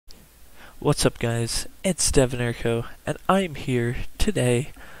What's up guys, it's Devin and I'm here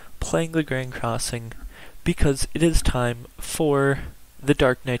today playing the Grand Crossing because it is time for the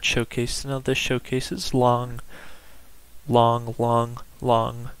Dark Knight showcase. Now this showcase is long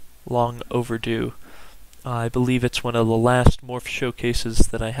overdue. I believe it's one of the last morph showcases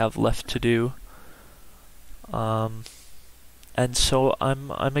that I have left to do. And so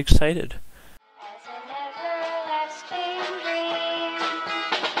I'm excited.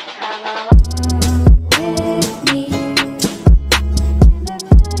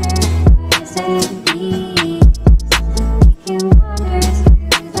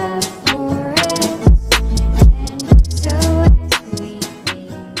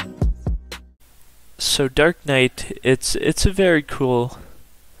 So Dark Knight, it's a very cool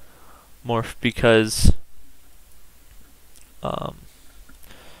morph because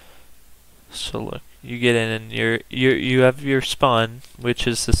so look, you get in and you have your spawn, which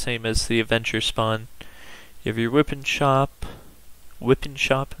is the same as the adventure spawn. You have your weapon shop. You can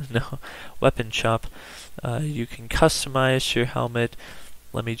customize your helmet.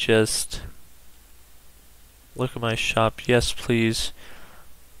 Let me just look at my shop. Yes, please.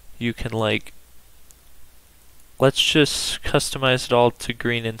 You can let's just customize it all to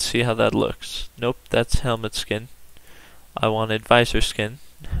green and see how that looks. Nope, that's helmet skin. I wanted visor skin.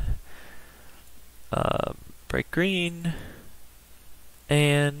 Bright green.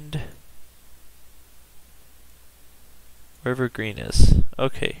 And wherever green is.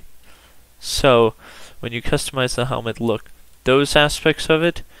 Okay. So, when you customize the helmet, look, those aspects of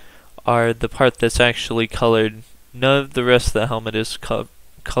it are the part that's actually colored. None of the rest of the helmet is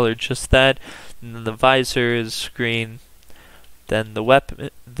colored, just that. And then the visor is green. Then the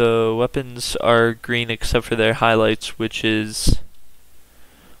weapons are green except for their highlights, which is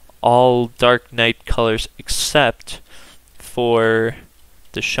all Dark Knight colors except for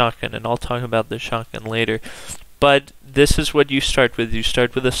the shotgun, and I'll talk about the shotgun later. But this is what you start with. You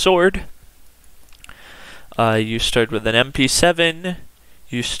start with a sword. You start with an MP7.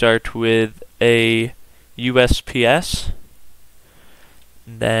 You start with a USPS.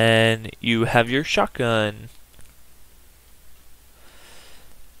 Then you have your shotgun.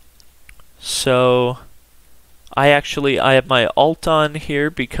 So I have my alt on here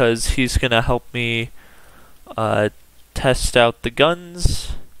because he's gonna help me test out the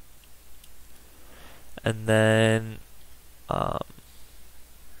guns. And then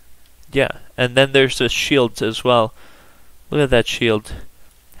yeah, and then there's the shields as well. Look at that shield.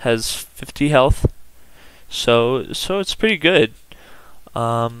 Has 50 health. So it's pretty good.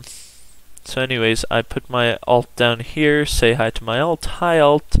 So anyways, I put my alt down here, say hi to my alt. Hi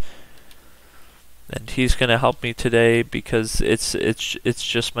alt. And he's gonna help me today because it's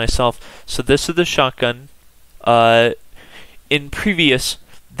just myself. So this is the shotgun. In previous,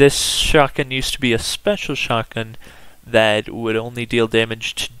 this shotgun used to be a special shotgun that would only deal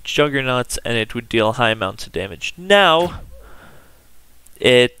damage to juggernauts, and it would deal high amounts of damage. Now,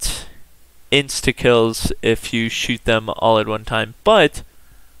 it insta-kills if you shoot them all at one time, but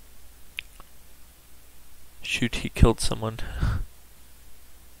shoot, he killed someone.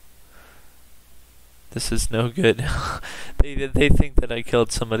 This is no good. They think that I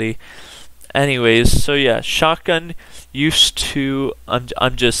killed somebody. Anyways, so yeah, shotgun used to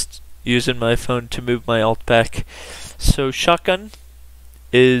I'm just using my phone to move my alt back. So shotgun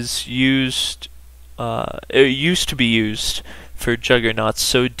is used it used to be used for juggernauts.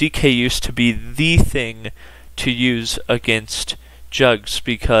 So DK used to be the thing to use against jugs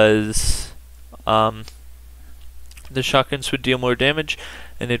because the shotguns would deal more damage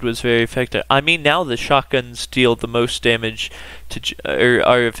and it was very effective. I mean, now the shotguns deal the most damage to or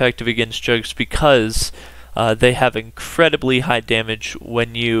are effective against jugs because they have incredibly high damage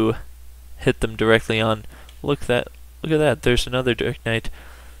when you hit them directly on. Look at that. There's another Dark Knight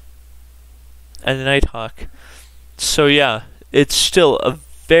and a Nighthawk. So yeah, it's still a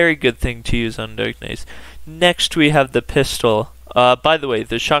very good thing to use on Dark Knights. Next we have the pistol. By the way,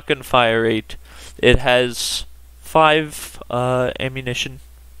 the shotgun fire rate, it has 5 ammunition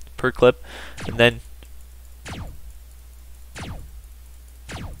per clip, and then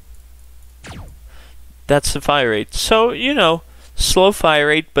that's the fire rate. So, you know, slow fire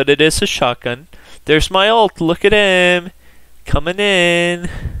rate, but it is a shotgun. There's my ult, look at him coming in.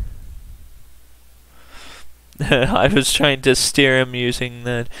 I was trying to steer him using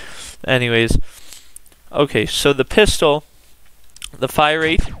that. Anyways, okay, so the pistol, the fire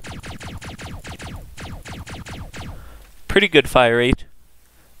rate, pretty good fire rate,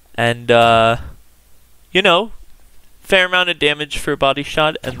 and you know, fair amount of damage for a body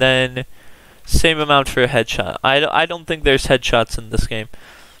shot, and then same amount for a headshot. I don't think there's headshots in this game.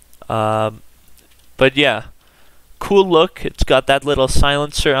 But yeah, cool look. It's got that little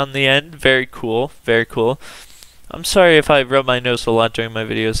silencer on the end. Very cool. Very cool. I'm sorry if I rub my nose a lot during my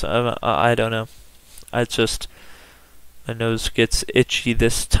videos. I don't know. I just, my nose gets itchy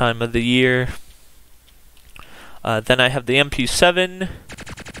this time of the year. Then I have the MP7.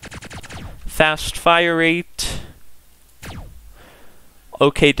 Fast fire rate.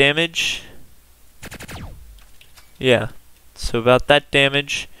 Okay damage. Yeah. So about that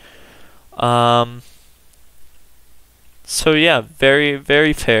damage. So yeah, very,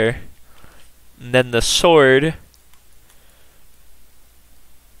 very fair. And then the sword.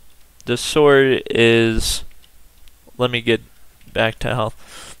 The sword is... Let me get back to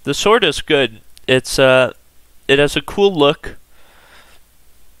health. The sword is good. It's, it has a cool look.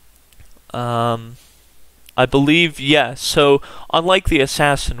 I believe, yeah, so unlike the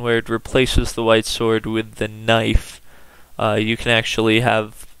assassin where it replaces the white sword with the knife, you can actually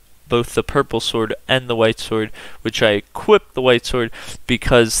have both the purple sword and the white sword, which I equip the white sword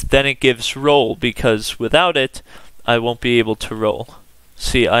because then it gives roll, because without it, I won't be able to roll.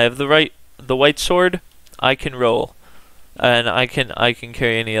 See, I have the white sword, I can roll, and I can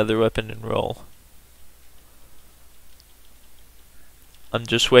carry any other weapon and roll. I'm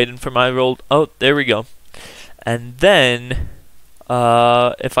just waiting for my roll. Oh, there we go. And then,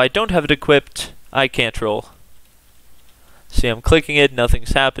 if I don't have it equipped, I can't roll. See, I'm clicking it,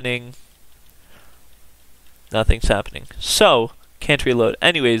 nothing's happening. Nothing's happening. So, can't reload.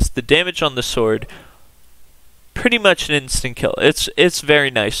 Anyways, the damage on the sword, pretty much an instant kill. It's very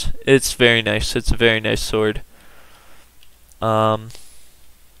nice. It's very nice. It's a very nice sword. So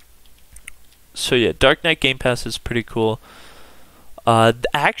yeah, Dark Knight Game Pass is pretty cool.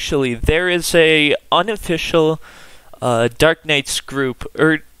 Actually, there is a unofficial Dark Knights group,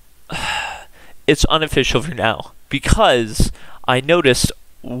 or it's unofficial for now, because I noticed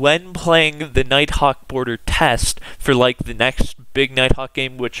when playing the Nighthawk Border test for like the next big Nighthawk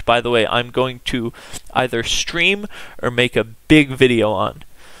game, which by the way I'm going to either stream or make a big video on.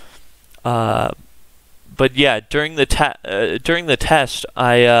 But yeah, during the test,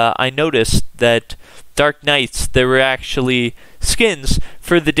 I noticed that Dark Knights, there were actually skins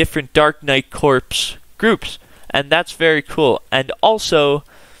for the different Dark Knight Corps groups, and that's very cool. And also,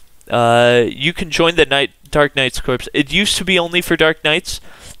 you can join the Dark Knights Corps. It used to be only for Dark Knights,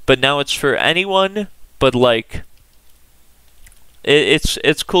 but now it's for anyone. But like,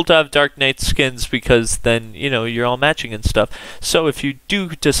 it's cool to have Dark Knight skins because then you're all matching and stuff. So if you do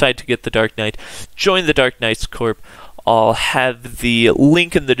decide to get the Dark Knight, join the Dark Knights Corp. I'll have the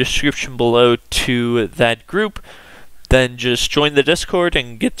link in the description below to that group. Then just join the Discord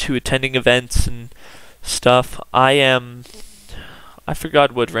and get to attending events and stuff. I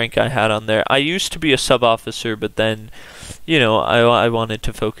forgot what rank I had on there. I used to be a sub-officer, but then, I wanted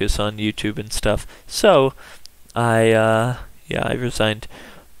to focus on YouTube and stuff. So, I resigned.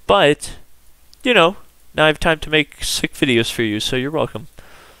 But, now I have time to make sick videos for you, so you're welcome.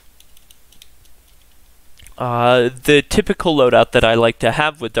 The typical loadout that I like to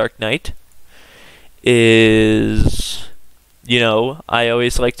have with Dark Knight is, I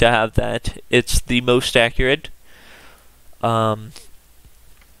always like to have that. It's the most accurate.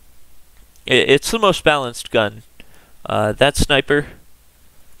 It's the most balanced gun. That sniper,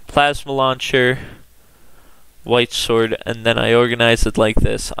 plasma launcher, white sword, and then I organize it like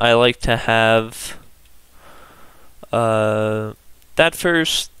this. I like to have that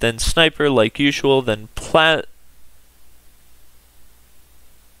first, then sniper like usual, then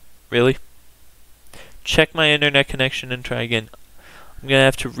Really? Check my internet connection and try again. I'm gonna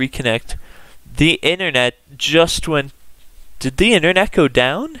have to reconnect. The internet just went... Did the internet go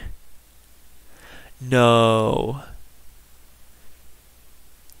down? No.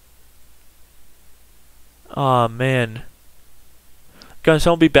 Aw, man. Guys,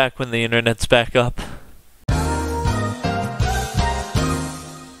 I'll be back when the internet's back up.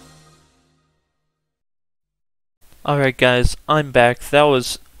 Alright guys, I'm back. That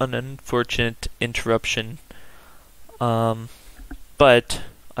was an unfortunate interruption. But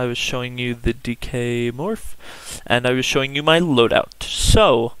I was showing you the DK morph, and I was showing you my loadout.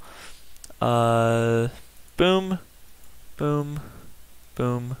 So, boom, boom,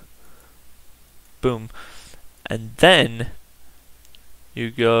 boom, boom. And then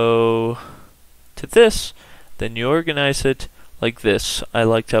you go to this, then you organize it like this. I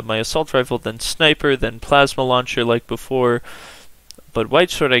like to have my assault rifle, then sniper, then plasma launcher like before, but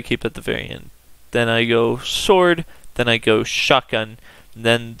white sword I keep at the very end. Then I go sword, then I go shotgun,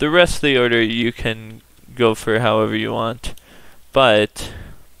 then the rest of the order you can go for however you want. But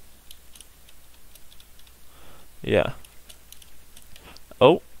yeah.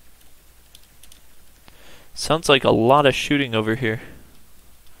 Oh, Sounds like a lot of shooting over here.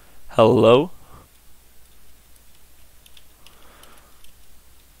 Hello?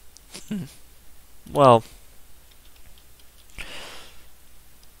 Well.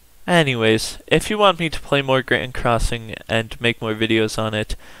 Anyways, if you want me to play more Grand Crossing and make more videos on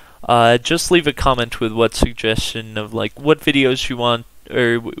it, just leave a comment with what suggestion of like what videos you want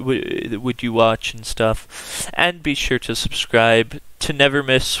or would you watch and stuff. And be sure to subscribe to never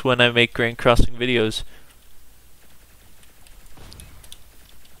miss when I make Grand Crossing videos.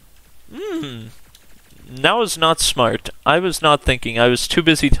 That was not smart. I was not thinking. I was too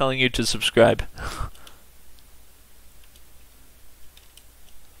busy telling you to subscribe.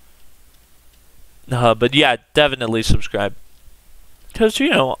 But yeah, definitely subscribe. Because, you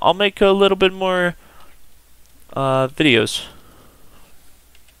know, I'll make a little bit more videos.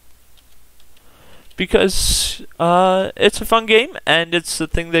 Because it's a fun game, and it's the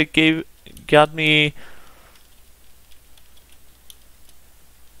thing that got me...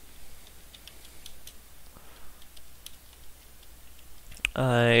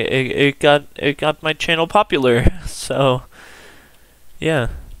 it got my channel popular, so yeah.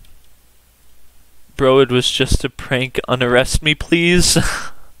 Bro, it was just a prank. Unarrest me, please.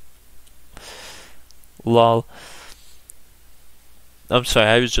 Lol. I'm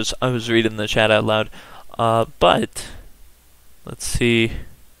sorry. I was reading the chat out loud. But let's see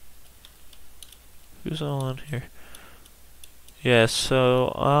who's all on here. Yeah.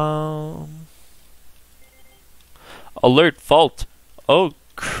 So alert fault. Oh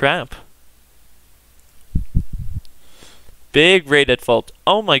crap. Big raid at fault.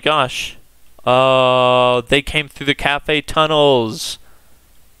 Oh my gosh. Oh, they came through the cafe tunnels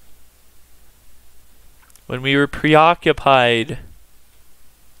when we were preoccupied.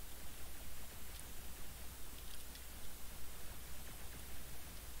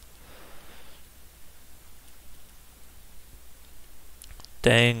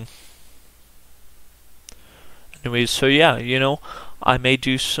 Dang. Anyways, so yeah, you know, I may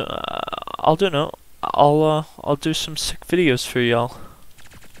do some. I'll do some sick videos for y'all.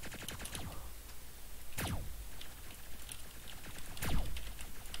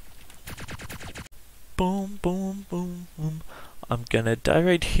 Boom, boom, boom, boom. I'm gonna die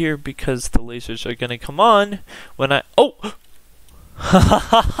right here because the lasers are gonna come on when I. Oh!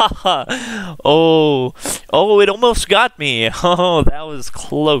 Oh, it almost got me. Oh, that was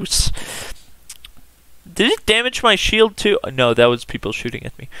close. Did it damage my shield too? No, that was people shooting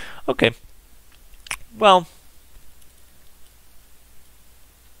at me. Okay. Well.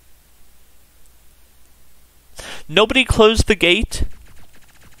 Nobody closed the gate?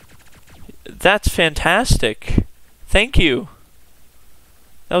 That's fantastic. Thank you.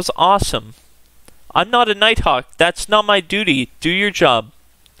 That was awesome. I'm not a Nighthawk. That's not my duty. Do your job.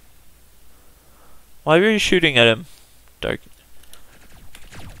 Why were you shooting at him? Dark.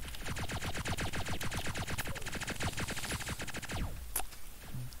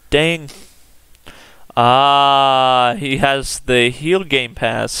 Dang. Ah, he has the heal game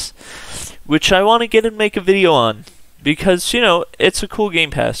pass, which I want to get and make a video on. Because, you know, it's a cool game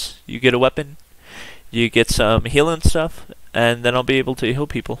pass. You get a weapon, you get some healing stuff, and then I'll be able to heal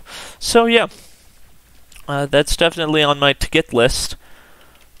people. So, yeah. That's definitely on my to-get list.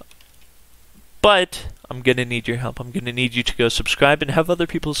 But, I'm gonna need your help. I'm gonna need you to go subscribe and have other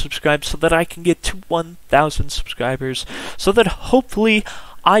people subscribe so that I can get to 1,000 subscribers. So that hopefully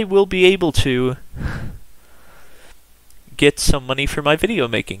I will be able to get some money for my video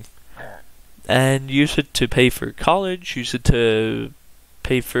making. And use it to pay for college, use it to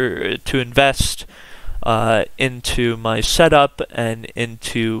invest into my setup and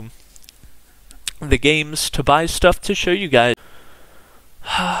into the games, to buy stuff to show you guys.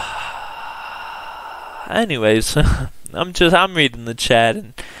 Anyways, I'm reading the chat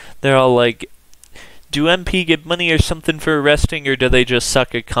and they're all like, do MP get money or something for arresting, or do they just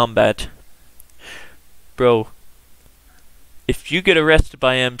suck at combat? Bro, if you get arrested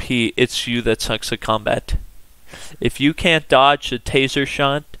by MP, it's you that sucks at combat. If you can't dodge a taser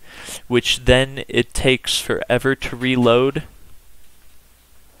shot, which then it takes forever to reload,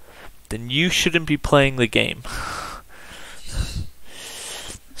 then you shouldn't be playing the game.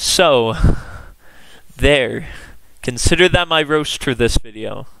 So, there. Consider that my roast for this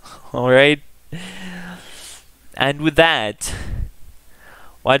video. Alright? And with that,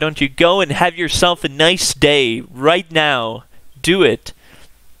 why don't you go and have yourself a nice day right now? Do it.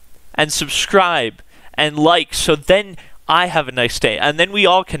 And subscribe and like, so then I have a nice day. And then we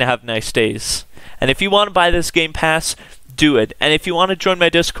all can have nice days. And if you want to buy this Game Pass, do it. And if you want to join my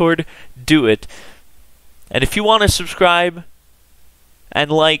Discord, do it. And if you want to subscribe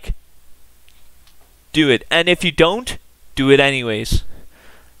and like, do it. And if you don't, do it anyways.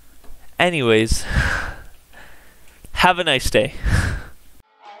 Anyways, have a nice day.